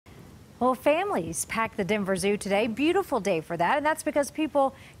Well, families packed the Denver Zoo today. Beautiful day for that, and that's because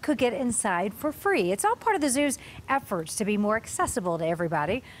people could get inside for free. It's all part of the zoo's efforts to be more accessible to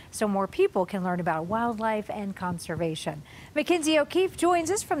everybody so more people can learn about wildlife and conservation. Mackenzie O'Keefe joins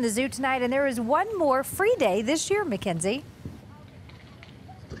us from the zoo tonight, and there is one more free day this year, Mackenzie.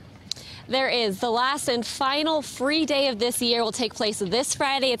 There is. The last and final free day of this year will take place this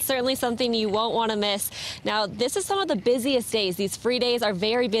Friday. It's certainly something you won't want to miss. Now, this is some of the busiest days. These free days are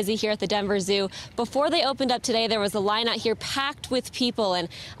very busy here at the Denver Zoo. Before they opened up today, there was a line out here packed with people, and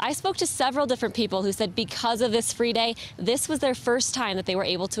I spoke to several different people who said because of this free day, this was their first time that they were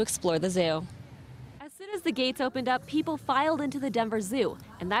able to explore the zoo. As soon as the gates opened up, people filed into the Denver Zoo,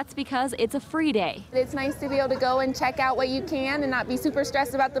 and that's because it's a free day. It's nice to be able to go and check out what you can and not be super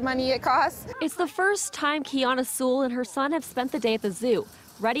stressed about the money it costs. It's the first time Kiana Sewell and her son have spent the day at the zoo,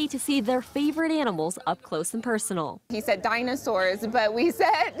 ready to see their favorite animals up close and personal. He said dinosaurs, but we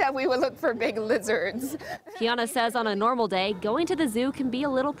said that we would look for big lizards. Kiana says on a normal day, going to the zoo can be a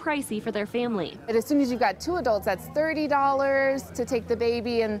little pricey for their family. But as soon as you've got two adults, that's $30 to take the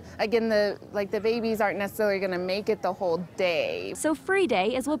baby. And again, the babies aren't necessarily going to make it the whole day. So free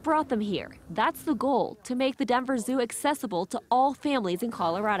day is what brought them here. That's the goal, to make the Denver Zoo accessible to all families in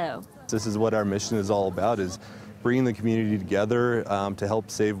Colorado. This is what our mission is all about, is bringing the community together to help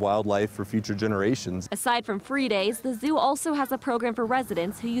save wildlife for future generations. Aside from free days, the zoo also has a program for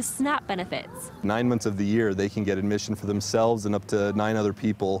residents who use SNAP benefits. 9 months of the year, they can get admission for themselves and up to 9 other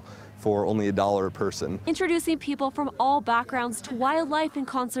people for only $1 a person. Introducing people from all backgrounds to wildlife and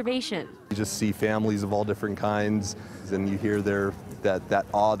conservation. You just see families of all different kinds, and you hear that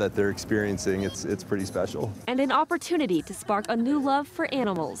awe that they're experiencing. It's pretty special. And an opportunity to spark a new love for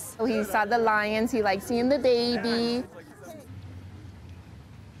animals. He saw the lions, he liked seeing the baby.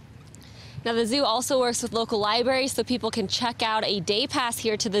 Now, the zoo also works with local libraries so people can check out a day pass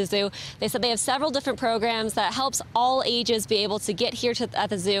here to the zoo. They said they have several different programs that helps all ages be able to get here at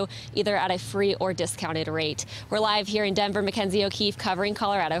the zoo, either at a free or discounted rate. We're live here in Denver. Mackenzie O'Keefe covering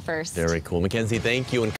Colorado First. Very cool. Mackenzie, thank you.